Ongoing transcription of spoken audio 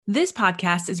This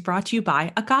podcast is brought to you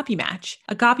by Agape Match.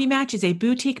 Agape Match is a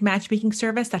boutique matchmaking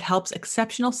service that helps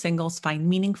exceptional singles find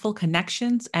meaningful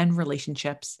connections and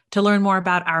relationships. To learn more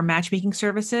about our matchmaking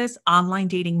services, online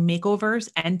dating makeovers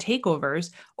and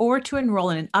takeovers, or to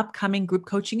enroll in an upcoming group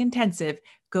coaching intensive,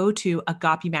 go to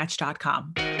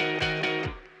agapematch.com.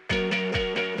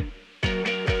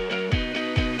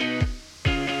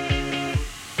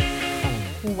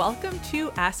 Welcome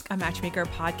to Ask a Matchmaker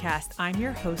podcast. I'm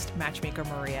your host, Matchmaker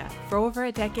Maria. For over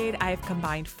a decade, I have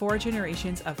combined 4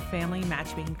 generations of family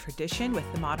matchmaking tradition with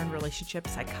the modern relationship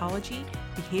psychology,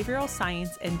 behavioral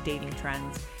science, and dating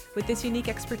trends. With this unique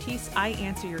expertise, I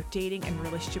answer your dating and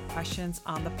relationship questions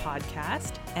on the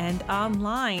podcast and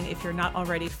online. If you're not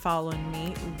already following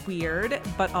me, weird,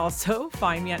 but also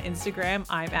find me on Instagram.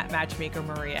 I'm at Matchmaker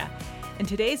Maria. In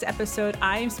today's episode,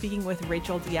 I am speaking with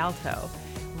Rachel D'Alto.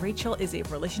 Rachel is a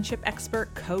relationship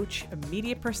expert, coach, a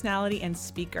media personality, and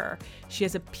speaker. She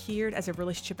has appeared as a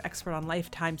relationship expert on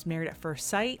Lifetime's Married at First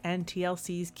Sight and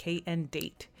TLC's Kate and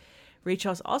Date.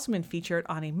 Rachel has also been featured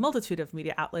on a multitude of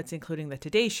media outlets, including The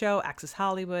Today Show, Access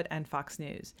Hollywood, and Fox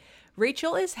News.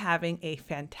 Rachel is having a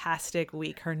fantastic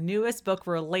week. Her newest book,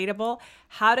 Relatable: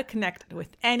 How to Connect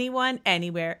with Anyone,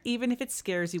 Anywhere, Even if It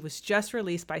Scares You, was just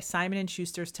released by Simon &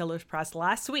 Schuster's Tillers Press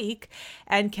last week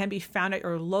and can be found at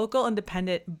your local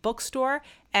independent bookstore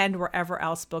and wherever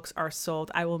else books are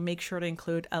sold. I will make sure to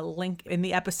include a link in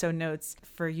the episode notes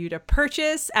for you to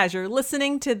purchase as you're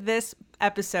listening to this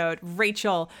episode.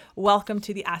 Rachel, welcome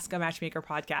to the Ask a Matchmaker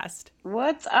podcast.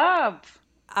 What's up?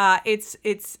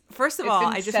 It's first of all,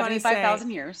 I just want to say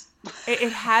 75,000 years.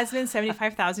 It has been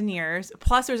 75,000 years.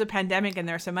 Plus, there's a pandemic in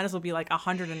there, so it might as well be like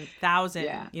 100,000.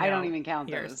 Yeah, I don't even count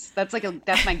years. Those.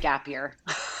 That's my gap year.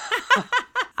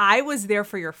 I was there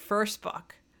for your first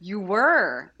book. You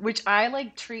were, which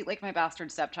I treat like my bastard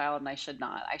stepchild, and I should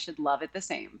not. I should love it the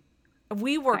same.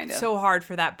 We worked so hard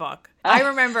for that book. I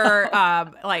remember,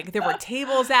 there were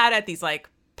tables at these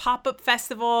pop-up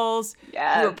festivals.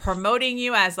 Yes. We were promoting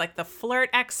you as the flirt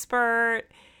expert.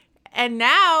 And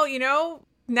now,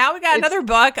 now we got another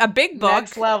book, a big book.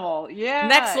 Next level. Yeah.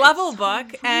 Next level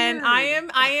book. So and I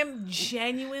am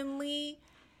genuinely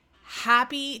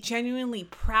happy, genuinely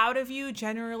proud of you,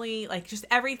 generally just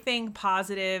everything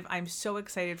positive. I'm so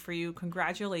excited for you.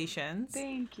 Congratulations.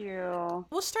 Thank you.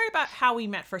 We'll start about how we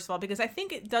met, first of all, because I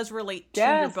think it does relate to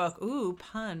your book. Ooh,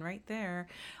 pun right there.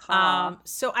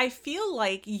 So I feel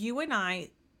like you and I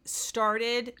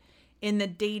started in the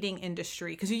dating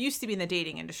industry, because you used to be in the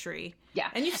dating industry. Yeah.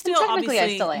 And you still, obviously,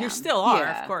 I still am. You still are,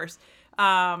 of course.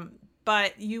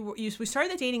 But we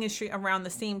started the dating industry around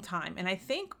the same time. And I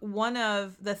think one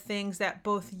of the things that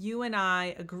both you and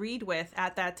I agreed with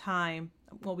at that time,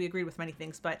 well, we agreed with many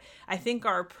things, but I think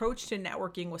our approach to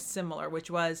networking was similar,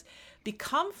 which was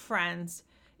become friends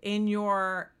in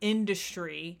your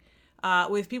industry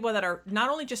with people that are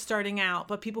not only just starting out,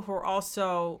 but people who are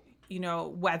also,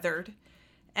 weathered.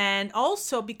 And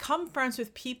also become friends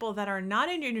with people that are not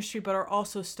in your industry, but are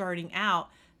also starting out.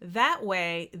 That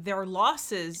way, their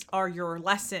losses are your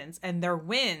lessons and their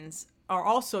wins are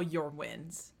also your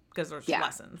wins, because there's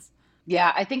lessons.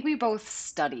 Yeah, I think we both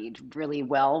studied really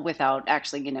well without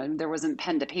actually, there wasn't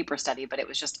pen to paper study, but it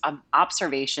was just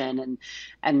observation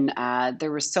and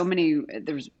there was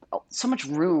so much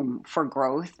room for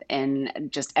growth in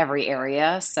just every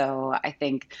area. So I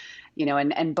think,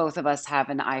 and both of us have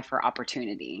an eye for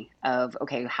opportunity of,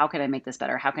 okay, how can I make this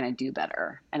better? How can I do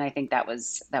better? And I think that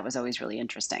was always really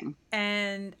interesting.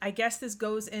 And I guess this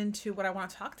goes into what I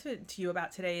want to talk to you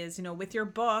about today is, with your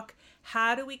book,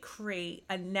 how do we create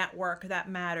a network that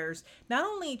matters? Not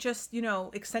only just,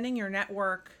 extending your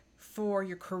network for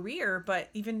your career, but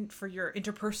even for your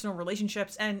interpersonal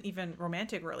relationships and even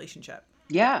romantic relationship.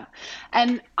 Yeah.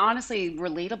 And honestly,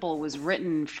 Relatable was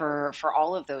written for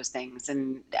all of those things.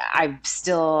 And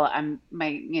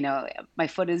my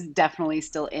foot is definitely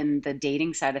still in the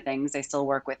dating side of things. I still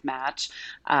work with Match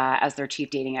as their chief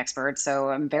dating expert. So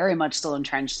I'm very much still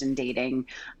entrenched in dating.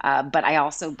 But I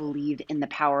also believe in the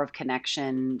power of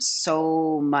connection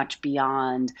so much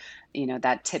beyond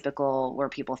that typical where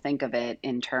people think of it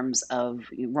in terms of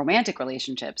romantic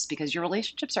relationships, because your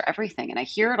relationships are everything. And I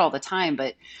hear it all the time,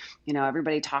 but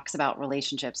everybody talks about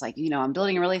relationships like, I'm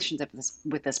building a relationship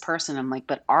with this person. I'm like,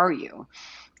 but are you?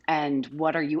 And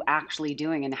what are you actually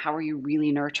doing? And how are you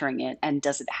really nurturing it? And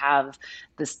does it have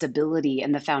the stability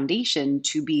and the foundation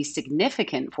to be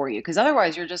significant for you? Because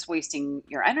otherwise you're just wasting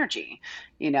your energy.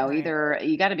 Right. Either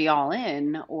you got to be all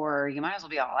in or you might as well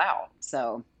be all out.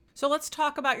 So let's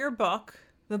talk about your book.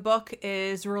 The book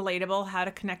is Relatable: How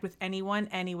to Connect with Anyone,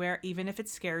 Anywhere, Even if It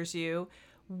Scares You.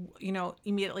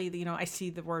 immediately, I see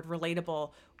the word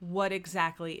relatable. What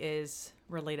exactly is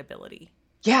relatability?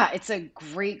 Yeah, it's a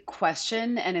great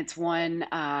question, and it's one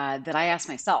that I asked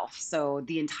myself. So,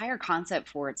 the entire concept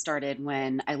for it started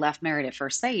when I left Married at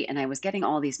First Sight, and I was getting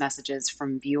all these messages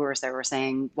from viewers that were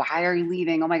saying, "Why are you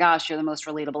leaving? Oh my gosh, you're the most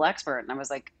relatable expert." And I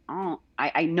was like, "Oh,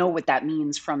 I know what that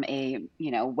means from a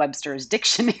Webster's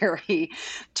dictionary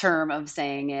term of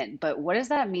saying it, but what does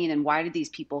that mean, and why do these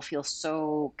people feel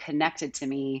so connected to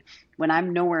me when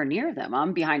I'm nowhere near them?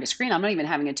 I'm behind a screen. I'm not even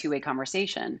having a two-way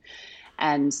conversation."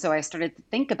 And so I started to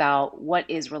think about what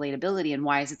is relatability and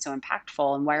why is it so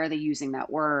impactful and why are they using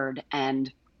that word?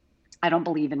 And I don't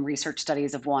believe in research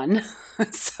studies of one.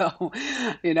 So,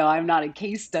 I'm not a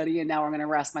case study and now I'm going to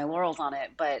rest my laurels on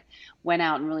it, but went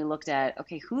out and really looked at,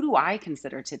 okay, who do I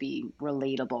consider to be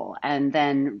relatable? And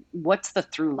then what's the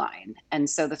through line? And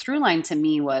so the through line to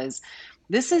me was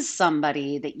this is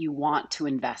somebody that you want to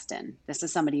invest in. This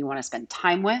is somebody you want to spend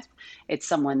time with. It's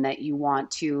someone that you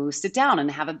want to sit down and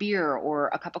have a beer or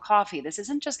a cup of coffee. This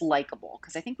isn't just likable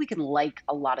because I think we can like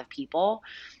a lot of people,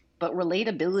 but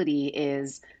relatability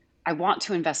is I want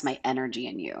to invest my energy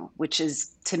in you, which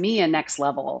is to me a next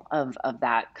level of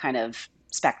that kind of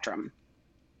spectrum.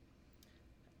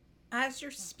 As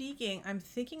you're speaking, I'm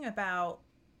thinking about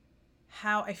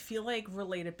how I feel like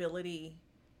relatability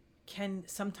can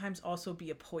sometimes also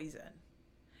be a poison.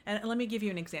 And let me give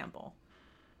you an example.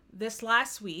 This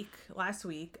last week,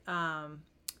 I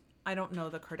don't know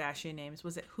the Kardashian names.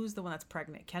 Was it, who's the one that's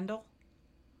pregnant? Kendall?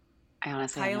 I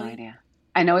honestly have no Kylie? idea.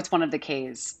 I know it's one of the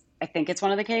K's. I think it's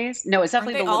one of the K's. No, it's Aren't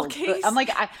definitely they the all little. I'm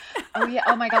K's? like, oh yeah,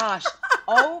 oh my gosh,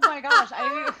 oh my gosh.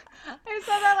 I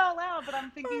said that out loud, but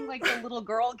I'm thinking like the little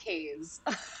girl K's,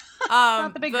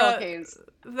 not the big girl The K's.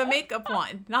 makeup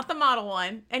one, not the model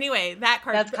one. Anyway, that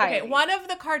card. That's Okay, Kylie. one of the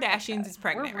That's Kardashians Kylie. is We're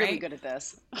pregnant, really right? good at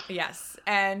this. Yes,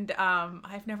 and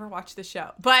I've never watched the show,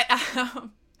 but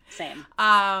Same.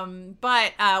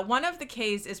 one of the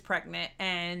K's is pregnant,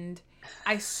 and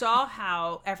I saw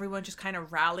how everyone just kind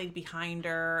of rallied behind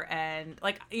her, and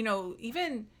like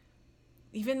even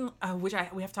which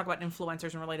we have to talk about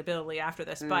influencers and relatability after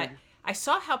this, but I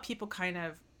saw how people kind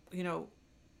of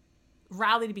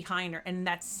rallied behind her, and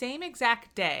that same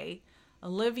exact day,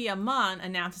 Olivia Munn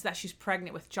announces that she's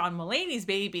pregnant with John Mulaney's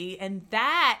baby, and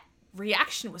that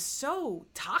reaction was so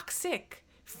toxic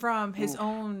from his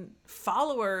own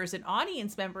followers and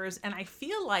audience members. And I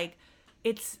feel like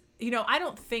it's, I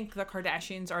don't think the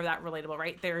Kardashians are that relatable,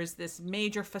 right? There's this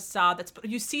major facade that's,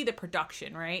 you see the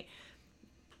production, right?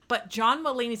 But John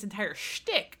Mulaney's entire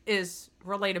shtick is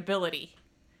relatability.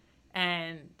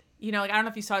 And, like, I don't know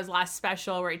if you saw his last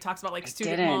special where he talks about like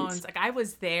student loans. Like, I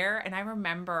was there and I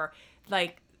remember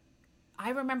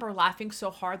laughing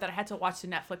so hard that I had to watch the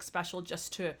Netflix special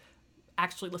just to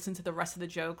actually listen to the rest of the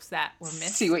jokes that were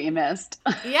missed. See what you missed.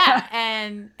 Yeah.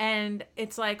 And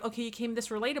it's like, okay, you came this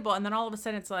relatable. And then all of a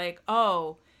sudden it's like,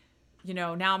 oh,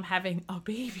 now I'm having a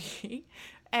baby.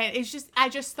 And I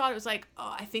just thought it was like,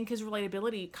 oh, I think his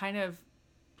relatability kind of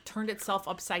turned itself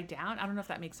upside down. I don't know if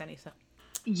that makes any sense.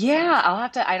 Yeah, I'll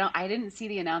have to. I didn't see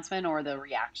the announcement or the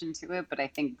reaction to it, but I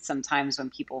think sometimes when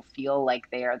people feel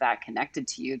like they are that connected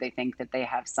to you, they think that they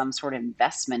have some sort of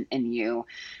investment in you.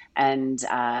 And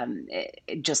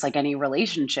just like any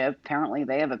relationship, apparently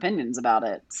they have opinions about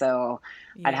it. So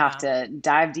I'd have to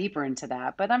dive deeper into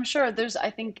that. But I'm sure I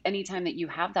think anytime that you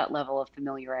have that level of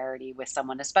familiarity with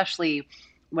someone, especially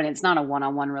when it's not a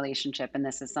one-on-one relationship and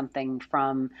this is something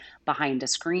from behind a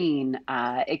screen,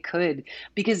 it could,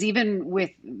 because even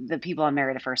with the people on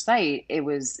Married at First Sight,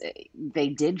 they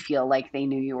did feel like they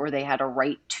knew you or they had a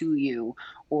right to you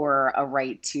or a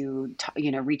right to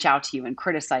reach out to you and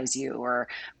criticize you or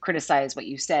criticize what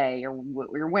you say or what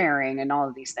you're wearing and all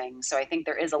of these things. So I think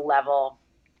there is a level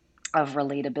of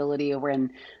relatability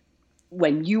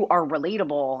when you are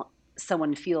relatable,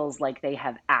 someone feels like they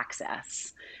have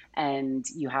access. And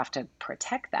you have to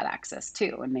protect that access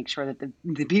too and make sure that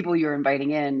the people you're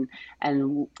inviting in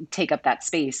and take up that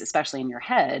space, especially in your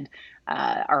head,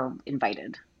 are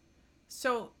invited.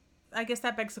 So I guess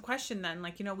that begs the question then,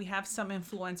 like, we have some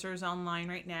influencers online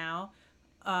right now.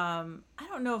 I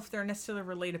don't know if they're necessarily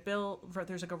relatable,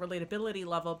 there's like a relatability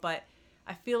level, but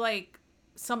I feel like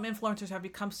some influencers have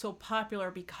become so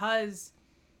popular because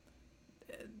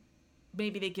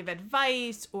maybe they give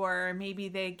advice or maybe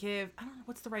they give, I don't know,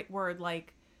 what's the right word?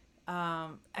 Like,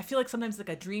 I feel like sometimes like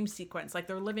a dream sequence, like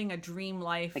they're living a dream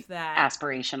life, like that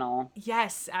aspirational.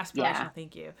 Yes. Aspirational. Yeah.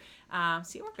 Thank you.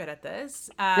 See, we're good at this.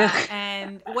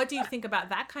 And what do you think about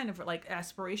that kind of like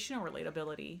aspirational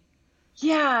relatability?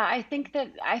 Yeah, I think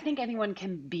anyone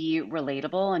can be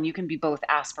relatable and you can be both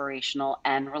aspirational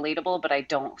and relatable, but I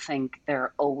don't think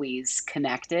they're always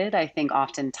connected. I think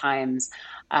oftentimes,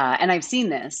 and I've seen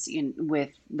this with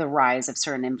the rise of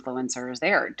certain influencers,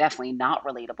 they are definitely not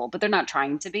relatable, but they're not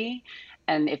trying to be.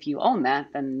 And if you own that,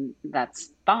 then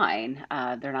that's fine.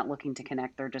 They're not looking to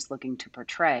connect, they're just looking to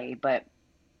portray. But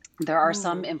there are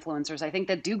some Ooh, influencers I think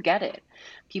that do get it.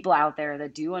 People out there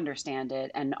that do understand it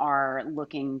and are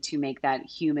looking to make that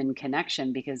human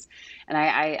connection because, and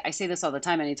I say this all the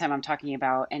time, anytime I'm talking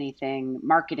about anything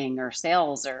marketing or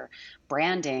sales or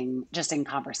branding, just in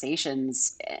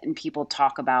conversations, and people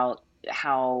talk about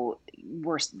how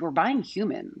we're buying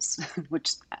humans,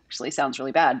 which actually sounds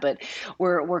really bad, but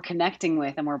we're connecting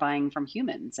with and we're buying from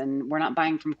humans and we're not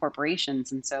buying from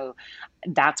corporations. And so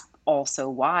that's also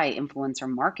why influencer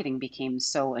marketing became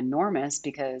so enormous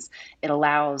because it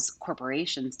allows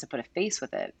corporations to put a face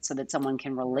with it so that someone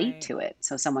can relate right. to it,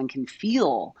 so someone can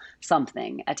feel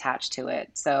something attached to it.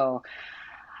 So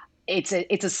it's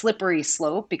a slippery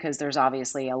slope because there's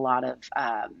a lot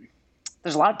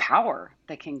of power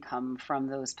that can come from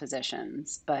those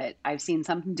positions. But I've seen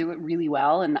some do it really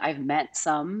well, and I've met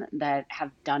some that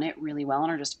have done it really well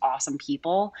and are just awesome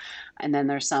people. And then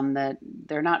there's some that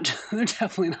they're not, they're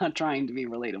definitely not trying to be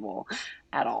relatable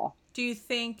at all. Do you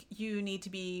think you need to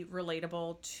be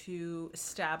relatable to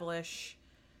establish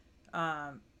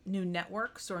new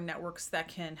networks or networks that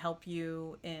can help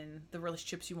you in the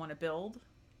relationships you want to build?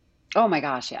 Oh my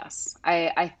gosh, yes.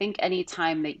 I think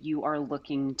anytime that you are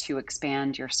looking to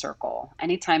expand your circle,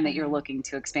 anytime that you're Mm-hmm. looking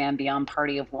to expand beyond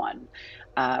party of one,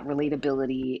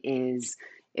 relatability is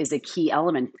a key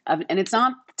element of, and it's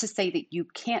not to say that you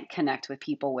can't connect with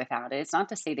people without it. It's not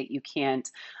to say that you can't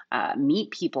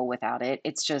meet people without it.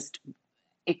 It's just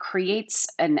it creates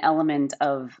an element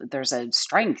of there's a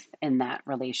strength in that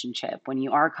relationship when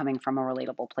you are coming from a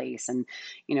relatable place. And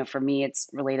for me, it's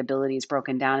relatability is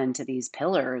broken down into these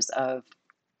pillars of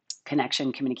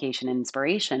connection, communication, and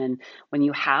inspiration. And when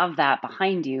you have that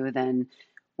behind you, then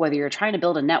whether you're trying to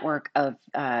build a network of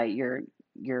your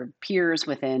peers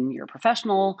within your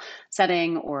professional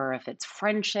setting, or if it's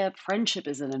friendship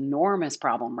is an enormous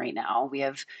problem right now.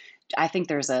 I think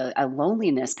there's a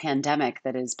loneliness pandemic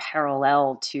that is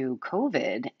parallel to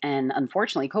COVID, and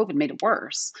unfortunately COVID made it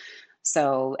worse.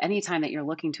 So anytime that you're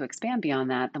looking to expand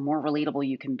beyond that, the more relatable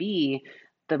you can be,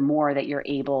 the more that you're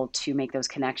able to make those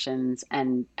connections,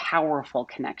 and powerful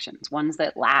connections, ones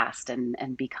that last and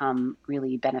become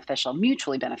really beneficial,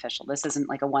 mutually beneficial. This isn't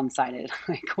like a one-sided,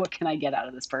 like, what can I get out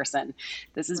of this person?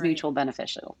 This is Right. mutual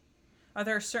beneficial. Are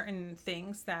there certain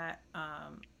things that,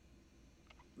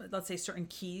 let's say, certain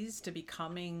keys to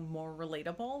becoming more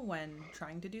relatable when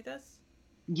trying to do this?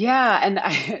 Yeah,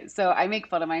 and so I make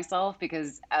fun of myself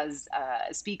because as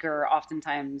a speaker,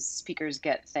 oftentimes speakers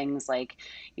get things like,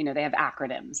 they have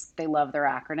acronyms. They love their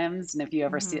acronyms, and if you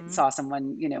ever Mm-hmm. saw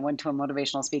someone, went to a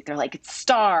motivational speak, they're like, it's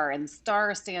STAR, and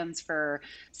STAR stands for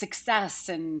success,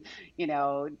 and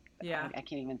Yeah. I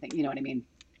can't even think, you know what I mean?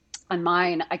 On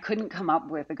mine, I couldn't come up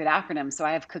with a good acronym, so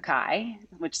I have Kakai,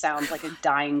 which sounds like a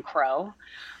dying crow.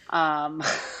 Um,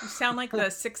 You sound like the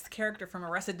sixth character from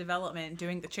Arrested Development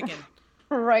doing the chicken.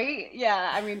 Right? Yeah.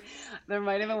 I mean, there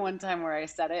might have been one time where I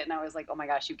said it and I was like, oh my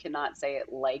gosh, you cannot say it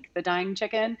like the dying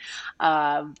chicken.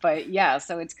 But yeah,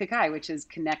 so it's Kakai, which is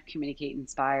connect, communicate,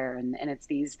 inspire. And it's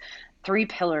these three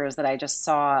pillars that I just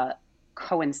saw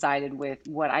coincided with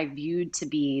what I viewed to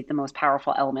be the most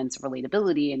powerful elements of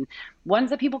relatability, and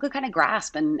ones that people could kind of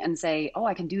grasp and say, oh,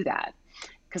 I can do that.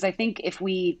 Because I think if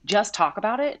we just talk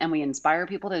about it and we inspire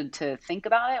people to think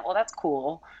about it, well, that's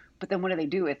cool. But then what do they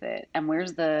do with it? And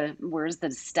where's the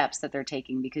steps that they're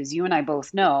taking? Because you and I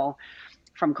both know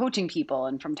from coaching people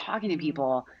and from talking to Mm-hmm.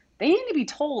 people, they need to be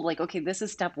told, like, okay, this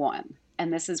is step one,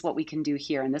 and this is what we can do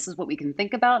here, and this is what we can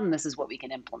think about, and this is what we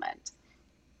can implement,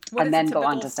 What and is a then go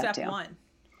on typical to step step two. one?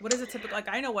 What is a typical, like,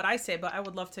 I know what I say, but I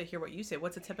would love to hear what you say.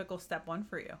 What's a typical step one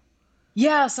for you?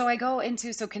 Yeah, so I go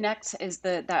into so connect is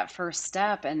the that first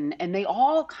step, and they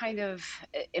all kind of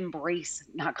embrace,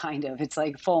 not kind of, it's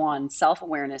like full on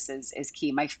self-awareness is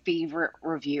key. My favorite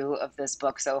review of this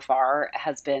book so far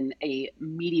has been a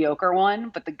mediocre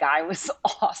one, but the guy was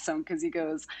awesome because he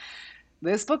goes,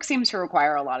 "This book seems to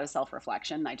require a lot of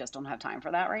self-reflection. I just don't have time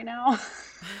for that right now."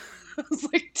 I was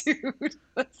like, dude,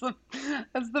 that's the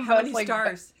How best, many like,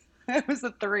 stars? it was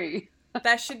a three.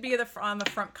 That should be on the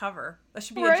front cover. That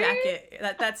should be a Right?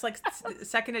 jacket. That's like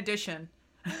second edition.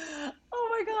 Oh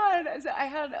my God. I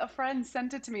had a friend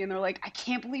sent it to me and they're like, I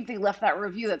can't believe they left that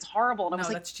review. That's horrible. And I was No,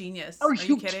 like, that's genius. are Are you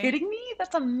you kidding? kidding me?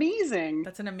 That's amazing.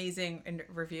 That's an amazing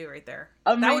review right there.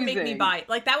 Amazing. That would make me buy it.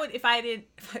 Like that would, if I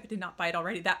did not buy it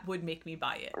already, that would make me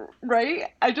buy it. Right?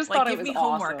 I just Like, thought it give was me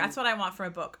homework. awesome. That's what I want from a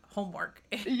book. Homework.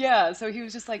 Yeah, so he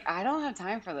was just like, I don't have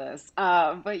time for this.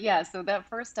 But yeah, so that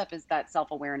first step is that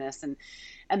self-awareness, and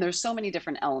there's so many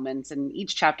different elements, and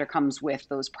each chapter comes with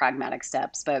those pragmatic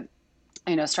steps. But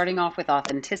starting off with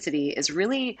authenticity is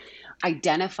really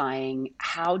identifying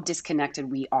how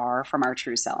disconnected we are from our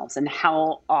true selves and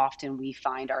how often we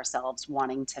find ourselves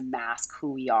wanting to mask who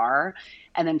we are,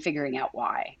 and then figuring out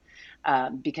why.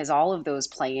 Because all of those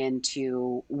play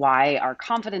into why our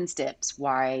confidence dips,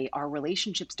 why our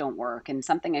relationships don't work. And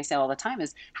something I say all the time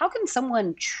is, how can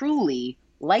someone truly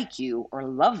like you or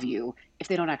love you if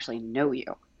they don't actually know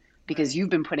you? Because you've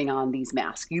been putting on these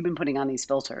masks, you've been putting on these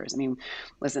filters. I mean,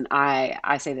 listen,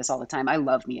 I say this all the time. I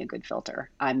love me a good filter.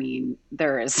 I mean,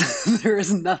 there is there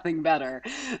is nothing better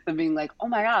than being like, oh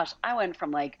my gosh, I went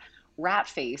from like rat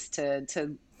face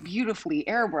to beautifully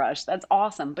airbrushed. That's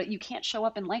awesome. But you can't show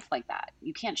up in life like that.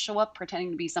 You can't show up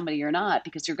pretending to be somebody you're not,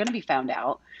 because you're going to be found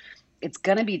out. It's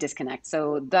going to be disconnect.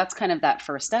 So that's kind of that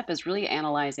first step, is really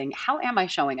analyzing, how am I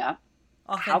showing up?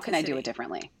 How can I do it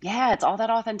differently? Yeah, it's all that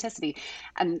authenticity.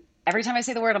 And every time I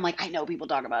say the word, I'm like, I know people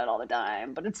talk about it all the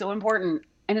time, but it's so important.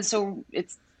 And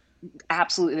it's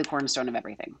absolutely the cornerstone of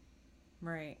everything.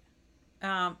 Right.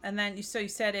 And then you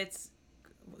said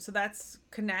so that's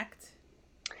connect.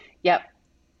 Yep.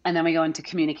 And then we go into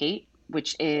communicate,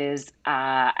 which is,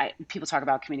 people talk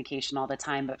about communication all the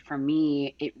time, but for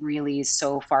me, it really is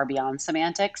so far beyond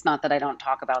semantics. Not that I don't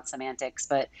talk about semantics,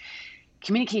 but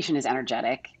communication is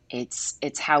energetic.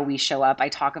 It's how we show up. I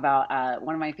talk about,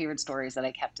 one of my favorite stories that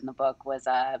I kept in the book was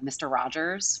Mr.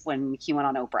 Rogers when he went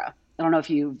on Oprah. I don't know if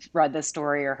you've read this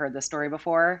story or heard this story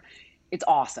before. It's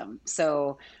awesome.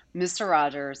 So Mr.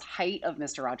 Rogers, height of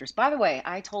Mr. Rogers. By the way,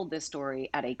 I told this story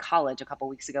at a college a couple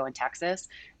weeks ago in Texas,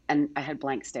 and I had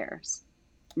blank stares.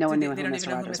 No one knew who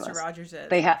Mr. Rogers was. Rogers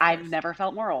is. I've never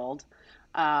felt more old.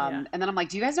 And then I'm like,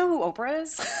 do you guys know who Oprah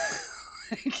is?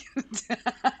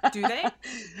 Do they?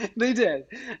 They did.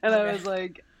 And Okay. I was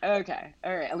like, okay,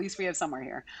 all right, at least we have somewhere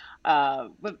here.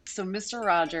 But so Mr.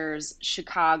 Rogers,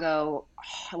 Chicago,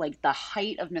 like the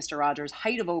height of Mr. Rogers,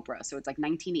 height of Oprah. So it's like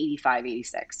 1985,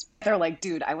 86. They're like,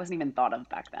 dude, I wasn't even thought of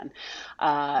back then.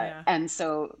 And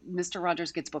so Mr.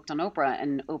 Rogers gets booked on Oprah,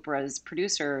 and Oprah's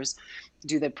producers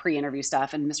do the pre-interview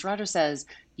stuff. And Mr. Rogers says,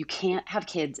 you can't have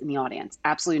kids in the audience,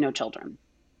 absolutely no children.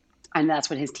 And that's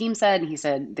what his team said.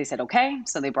 They said, okay.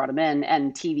 So they brought him in,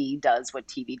 and TV does what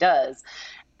TV does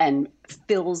and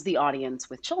fills the audience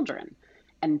with children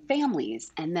and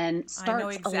families, and then starts I know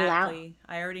exactly.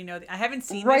 I already know. I haven't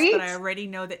seen Right? this, but I already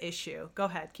know the issue. Go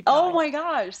ahead. Keep going. Oh my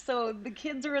gosh. So the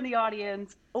kids are in the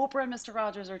audience. Oprah and Mr.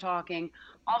 Rogers are talking.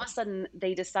 All of a sudden,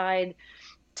 they decide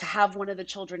to have one of the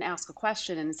children ask a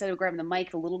question. And instead of grabbing the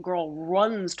mic, the little girl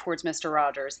runs towards Mr.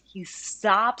 Rogers. He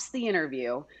stops the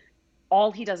interview.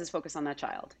 All he does is focus on that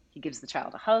child. He gives the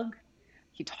child a hug.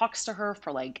 He talks to her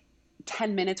for like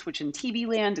 10 minutes, which in TV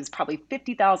land is probably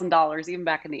 $50,000, even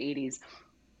back in the 80s.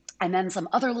 And then some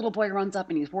other little boy runs up,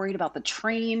 and he's worried about the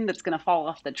train that's going to fall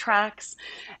off the tracks.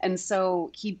 And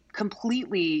so he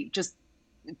completely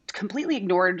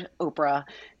ignored Oprah,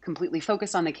 completely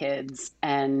focused on the kids,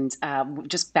 and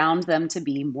just found them to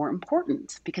be more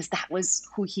important, because that was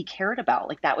who he cared about.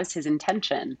 Like, that was his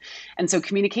intention. And so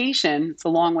communication, it's a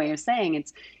long way of saying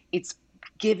it's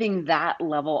giving that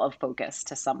level of focus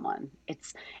to someone.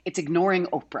 It's ignoring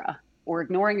Oprah or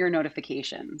ignoring your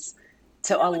notifications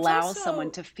to allow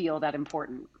someone to feel that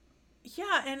important.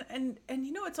 Yeah, and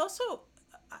it's also,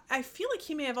 I feel like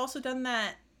he may have also done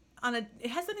that it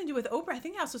has nothing to do with Oprah. I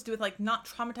think it also has to do with like not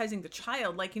traumatizing the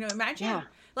child. Like, imagine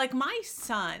like my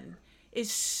son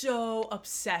is so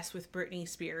obsessed with Britney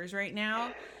Spears right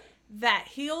now that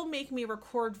he'll make me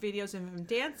record videos of him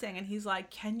dancing, and he's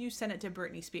like, can you send it to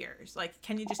Britney Spears? Like,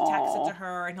 can you just text it to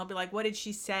her? And he'll be like, what did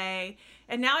she say?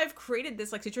 And now I've created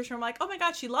this like situation where I'm like, oh my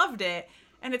God, she loved it.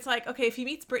 And it's like, okay, if he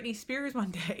meets Britney Spears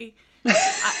one day,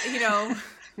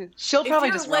 she'll probably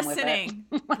just run with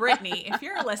it. Brittany, if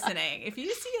you're listening, if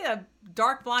you see a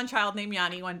dark blonde child named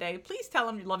Yanni one day, please tell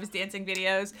him you love his dancing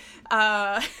videos.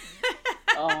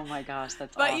 Oh my gosh,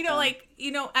 that's but awesome.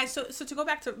 So to go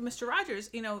back to Mr.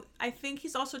 Rogers, I think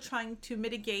he's also trying to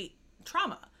mitigate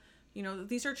trauma.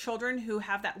 These are children who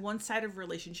have that one-sided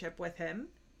relationship with him.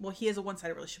 Well, he has a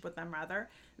one-sided relationship with them, rather.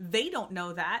 They don't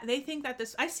know that. They think that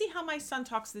I see how my son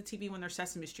talks to the TV when there's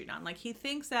Sesame Street on. Like, he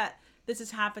thinks that this is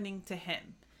happening to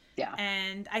him. Yeah.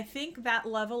 And I think that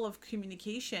level of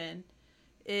communication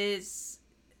is,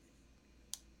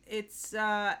 it's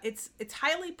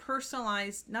highly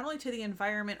personalized, not only to the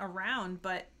environment around,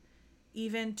 but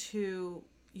even to,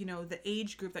 the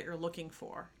age group that you're looking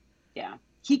for. Yeah.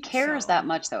 He cares So, that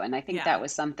much though. And I think yeah, that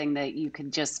was something that you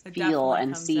could just it feel definitely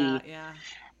and comes out. see. Yeah.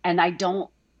 And I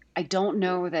don't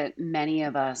know that many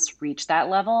of us reach that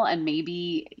level. And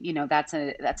maybe, that's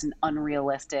an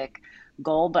unrealistic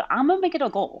goal, but I'm gonna make it a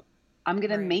goal. I'm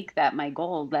gonna Right. make that my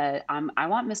goal, that I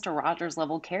want Mr. Rogers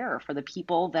level care for the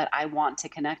people that I want to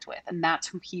connect with. And that's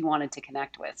who he wanted to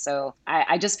connect with. So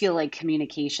I just feel like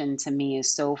communication to me is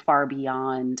uh, so far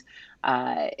beyond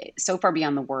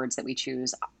the words that we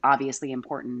choose. Obviously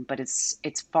important, but it's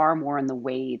far more in the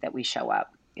way that we show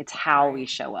up. It's how we Right.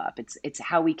 show up. It's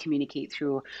how we communicate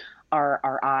through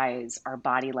our eyes, our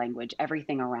body language,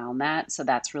 everything around that. So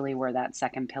that's really where that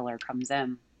second pillar comes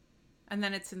in. And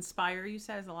then it's inspire, you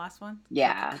said, is the last one. So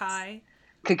Yeah, it's Kakai.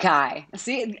 Kakai.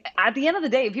 See, at the end of the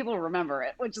day, people remember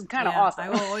it, which is kind of Yeah, awesome. I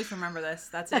will always remember this.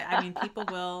 That's it. I mean, people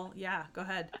will. Yeah, go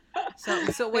ahead. So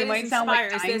They what is might sound like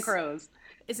inspire? dying crows.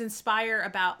 Is inspire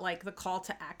about like the call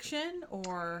to action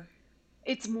or?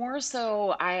 It's more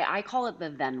so I call it the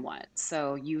then what.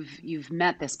 So you've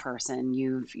met this person,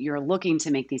 you're looking to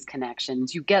make these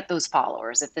connections, you get those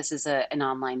followers if this is an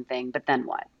online thing, but then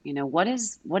what?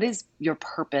 What is your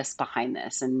purpose behind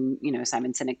this? And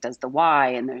Simon Sinek does the why,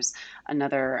 and there's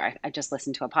another I just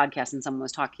listened to a podcast and someone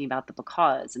was talking about the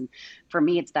because. And for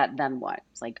me it's that then what.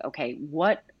 It's like, okay,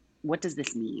 what does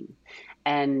this mean?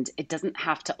 And it doesn't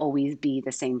have to always be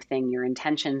the same thing. Your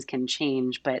intentions can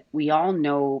change, but we all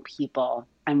know people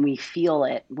and we feel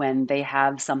it when they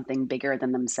have something bigger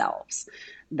than themselves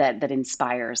that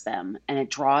inspires them, and it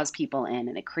draws people in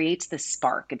and it creates this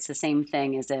spark. It's the same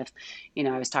thing as if,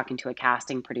 I was talking to a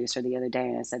casting producer the other day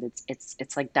and I said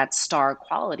it's like that star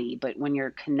quality, but when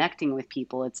you're connecting with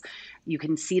people, it's you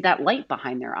can see that light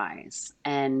behind their eyes.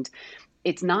 And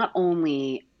it's not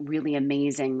only really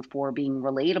amazing for being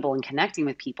relatable and connecting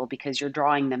with people because you're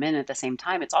drawing them in at the same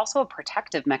time, it's also a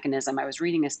protective mechanism. I was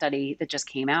reading a study that just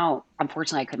came out.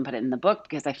 Unfortunately, I couldn't put it in the book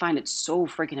because I find it so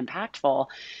freaking impactful.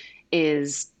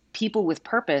 Is people with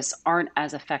purpose aren't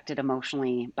as affected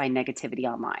emotionally by negativity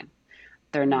online.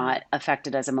 They're Mm. not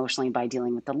affected as emotionally by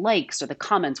dealing with the likes or the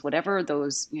comments, whatever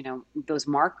those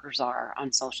markers are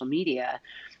on social media.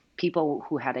 People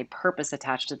who had a purpose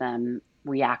attached to them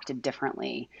reacted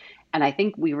differently. And I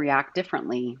think we react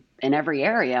differently in every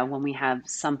area when we have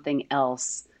something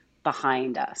else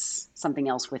behind us, something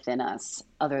else within us,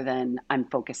 other than I'm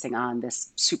focusing on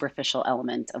this superficial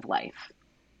element of life.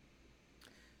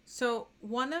 So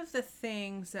one of the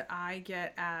things that I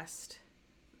get asked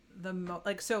the most,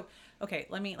 like, so okay,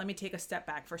 let me take a step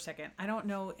back for a second. I don't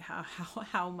know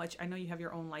how much, I know you have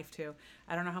your own life too.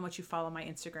 I don't know how much you follow my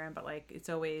Instagram, but like it's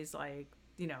always like,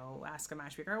 Ask a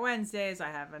Matchmaker Wednesdays. I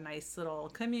have a nice little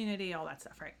community, all that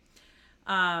stuff, right?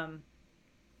 um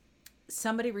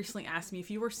Somebody recently asked me,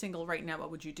 if you were single right now, what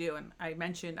would you do? And I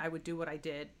mentioned I would do what I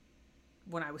did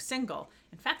when I was single.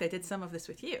 In fact, I did some of this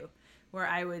with you, where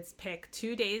I would pick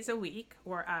 2 days a week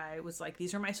where I was like,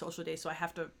 these are my social days, so I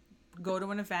have to go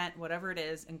to an event, whatever it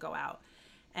is, and go out.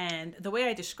 And the way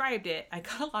I described it, I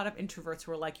got a lot of introverts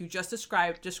who were like, you just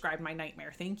described my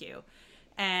nightmare. Thank you.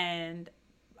 And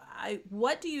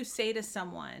what do you say to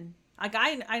someone? Like,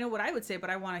 I know what I would say, but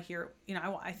I want to hear,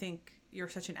 I think you're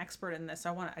such an expert in this.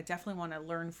 I definitely want to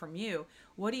learn from you.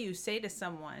 What do you say to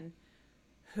someone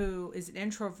who is an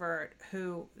introvert,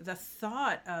 who the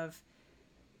thought of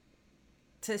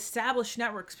to establish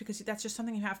networks, because that's just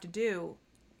something you have to do,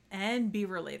 and be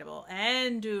relatable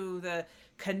and do the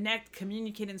connect,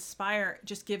 communicate, inspire,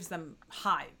 just gives them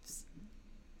hives.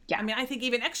 I Yeah. mean, I think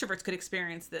even extroverts could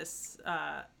experience this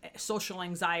social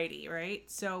anxiety, right?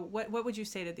 So what would you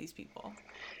say to these people?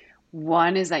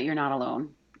 One is that you're not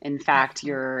alone. In fact,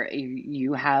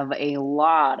 you have a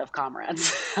lot of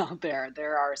comrades out there.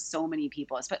 There are so many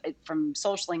people, from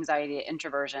social anxiety to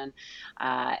introversion.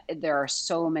 There are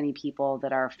so many people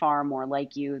that are far more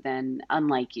like you than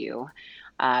unlike you,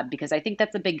 because I think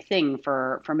that's a big thing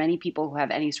for many people who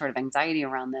have any sort of anxiety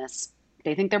around this.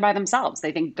 They think they're by themselves.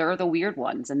 They think they're the weird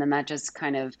ones, and then that just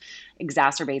kind of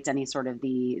exacerbates any sort of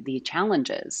the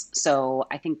challenges. So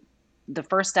I think the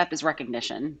first step is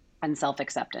recognition and self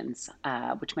acceptance,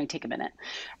 which might take a minute.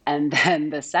 And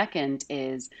then the second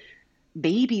is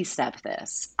baby step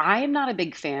this. I am not a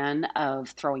big fan of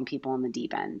throwing people in the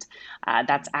deep end.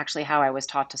 That's actually how I was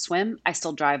taught to swim. I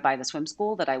still drive by the swim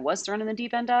school that I was thrown in the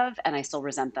deep end of, and I still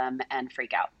resent them and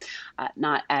freak out.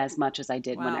 Not as much as I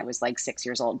did when I Wow. was like 6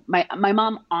 years old. My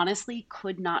mom honestly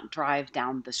could not drive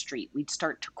down the street. We'd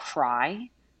start to cry.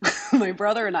 My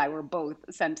brother and I were both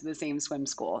sent to the same swim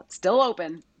school. It's still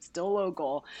open, still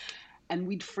local, and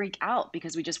we'd freak out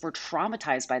because we just were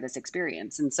traumatized by this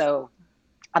experience. And so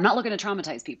I'm not looking to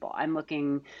traumatize people. I'm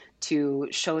looking to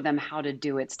show them how to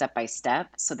do it step by step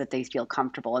so that they feel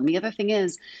comfortable. And the other thing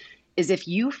is if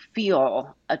you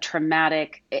feel a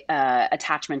traumatic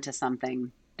attachment to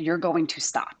something, you're going to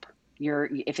stop.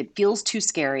 If it feels too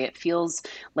scary, it feels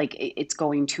like it's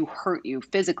going to hurt you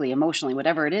physically, emotionally,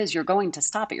 whatever it is, you're going to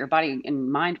stop it. Your body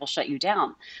and mind will shut you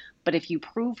down. But if you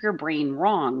prove your brain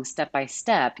wrong step by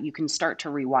step, you can start to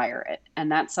rewire it.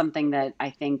 And that's something that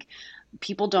I think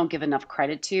people don't give enough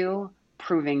credit to,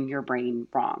 proving your brain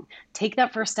wrong. Take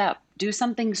that first step. Do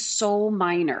something so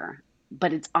minor,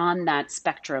 but it's on that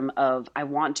spectrum of I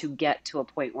want to get to a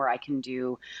point where I can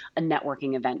do a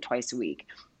networking event twice a week.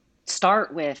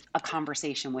 Start with a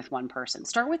conversation with one person.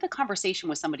 Start with a conversation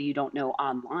with somebody you don't know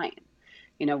online.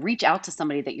 Reach out to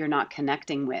somebody that you're not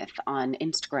connecting with on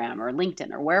Instagram or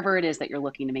LinkedIn or wherever it is that you're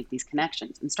looking to make these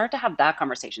connections, and start to have that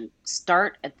conversation.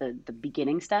 Start at the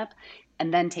beginning step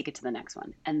and then take it to the next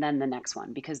one and then the next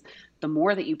one, because the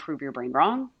more that you prove your brain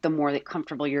wrong, the more that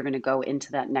comfortable you're going to go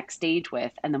into that next stage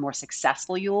with, and the more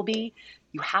successful you will be.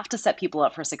 You have to set people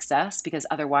up for success, because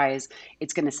otherwise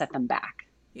it's going to set them back.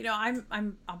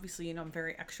 I'm obviously, I'm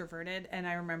very extroverted, and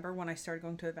I remember when I started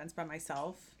going to events by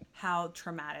myself, how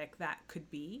traumatic that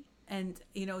could be. And,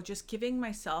 just giving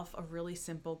myself a really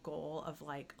simple goal of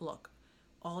like, look,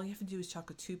 all you have to do is talk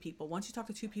to 2 people. Once you talk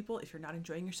to 2 people, if you're not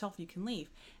enjoying yourself, you can leave.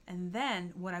 And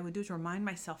then what I would do is remind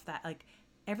myself that like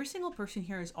every single person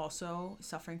here is also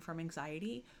suffering from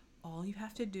anxiety. All you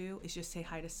have to do is just say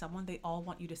hi to someone. They all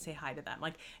want you to say hi to them.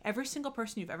 Like every single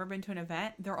person you've ever been to an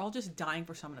event, they're all just dying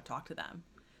for someone to talk to them.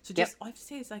 So just all I have to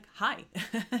say is like, hi.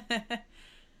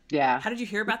 Yeah. How did you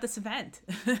hear about this event?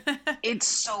 It's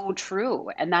so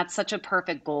true. And that's such a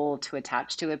perfect goal to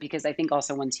attach to it, because I think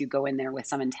also once you go in there with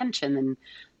some intention, then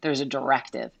there's a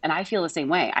directive. And I feel the same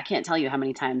way. I can't tell you how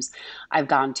many times I've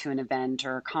gone to an event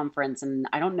or a conference and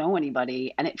I don't know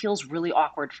anybody, and it feels really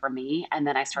awkward for me. And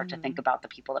then I start to think about the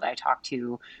people that I talk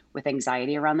to with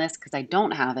anxiety around this, because I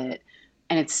don't have it.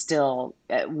 And it's still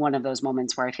one of those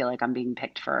moments where I feel like I'm being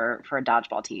picked for a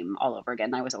dodgeball team all over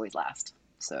again. I was always last.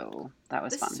 So that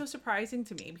was fun. This is so surprising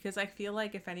to me, because I feel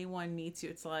like if anyone meets you,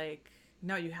 it's like,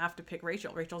 no, you have to pick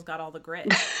Rachel. Rachel's got all the grit.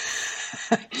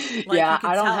 Yeah,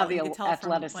 I don't have the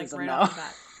athleticism from, though.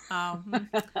 I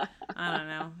don't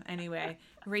know. Anyway,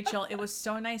 Rachel, it was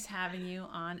so nice having you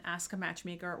on Ask a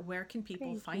Matchmaker. Where can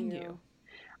people find you?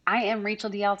 I am Rachel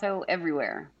D'Alto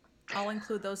everywhere. I'll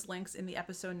include those links in the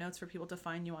episode notes for people to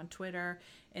find you on Twitter,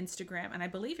 Instagram, and I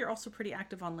believe you're also pretty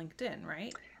active on LinkedIn,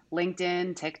 right?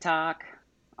 LinkedIn, TikTok,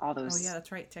 all those. Oh yeah,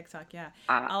 that's right, TikTok. Yeah,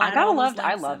 I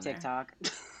love TikTok.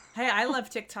 Hey, I love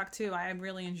TikTok too. I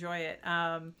really enjoy it.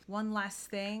 One last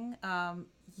thing,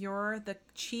 you're the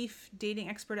chief dating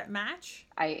expert at Match.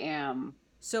 I am.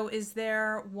 So is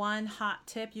there one hot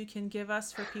tip you can give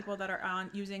us for people that are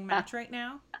using Match right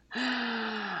now?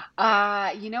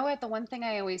 You know what? The one thing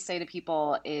I always say to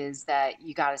people is that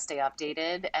you got to stay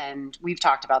updated. And we've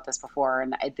talked about this before,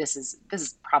 and this is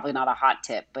probably not a hot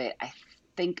tip, but I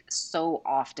think so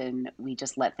often we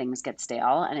just let things get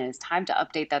stale, and it is time to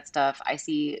update that stuff. I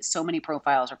see so many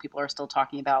profiles where people are still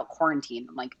talking about quarantine.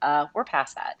 I'm like, we're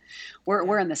past that.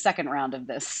 We're in the second round of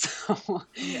this. So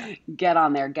get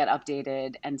on there, get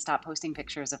updated, and stop posting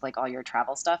pictures of like all your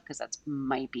travel stuff, because that's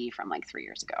might be from like 3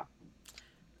 years ago.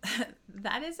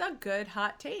 That is a good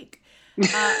hot take.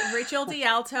 Rachel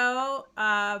D'Alto,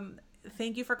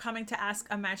 thank you for coming to Ask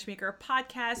a Matchmaker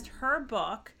podcast. Her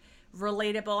book,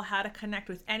 Relatable: How to Connect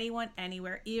with Anyone,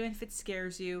 Anywhere, Even if It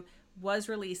Scares You, was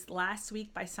released last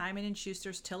week by Simon &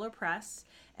 Schuster's Tiller Press,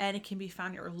 and it can be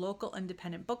found at your local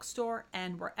independent bookstore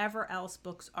and wherever else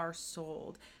books are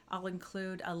sold. I'll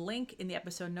include a link in the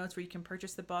episode notes where you can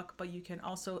purchase the book, but you can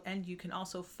also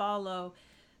follow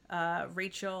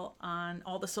Rachel on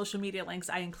all the social media links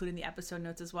I include in the episode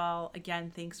notes as well.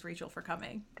 Again, thanks, Rachel, for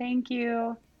coming. Thank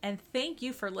you. And thank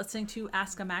you for listening to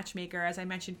Ask a Matchmaker. As I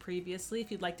mentioned previously, if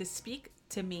you'd like to speak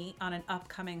to me on an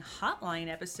upcoming hotline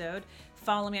episode,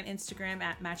 follow me on Instagram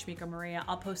at Matchmaker Maria.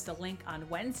 I'll post a link on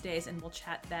Wednesdays and we'll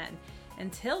chat then.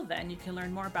 Until then, you can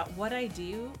learn more about what I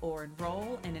do or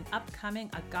enroll in an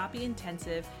upcoming Agape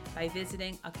Intensive by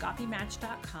visiting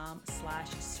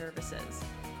agapematch.com/services.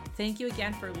 Thank you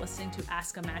again for listening to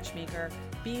Ask a Matchmaker.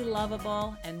 Be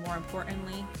lovable, and more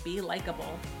importantly, be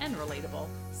likable and relatable.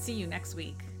 See you next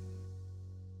week.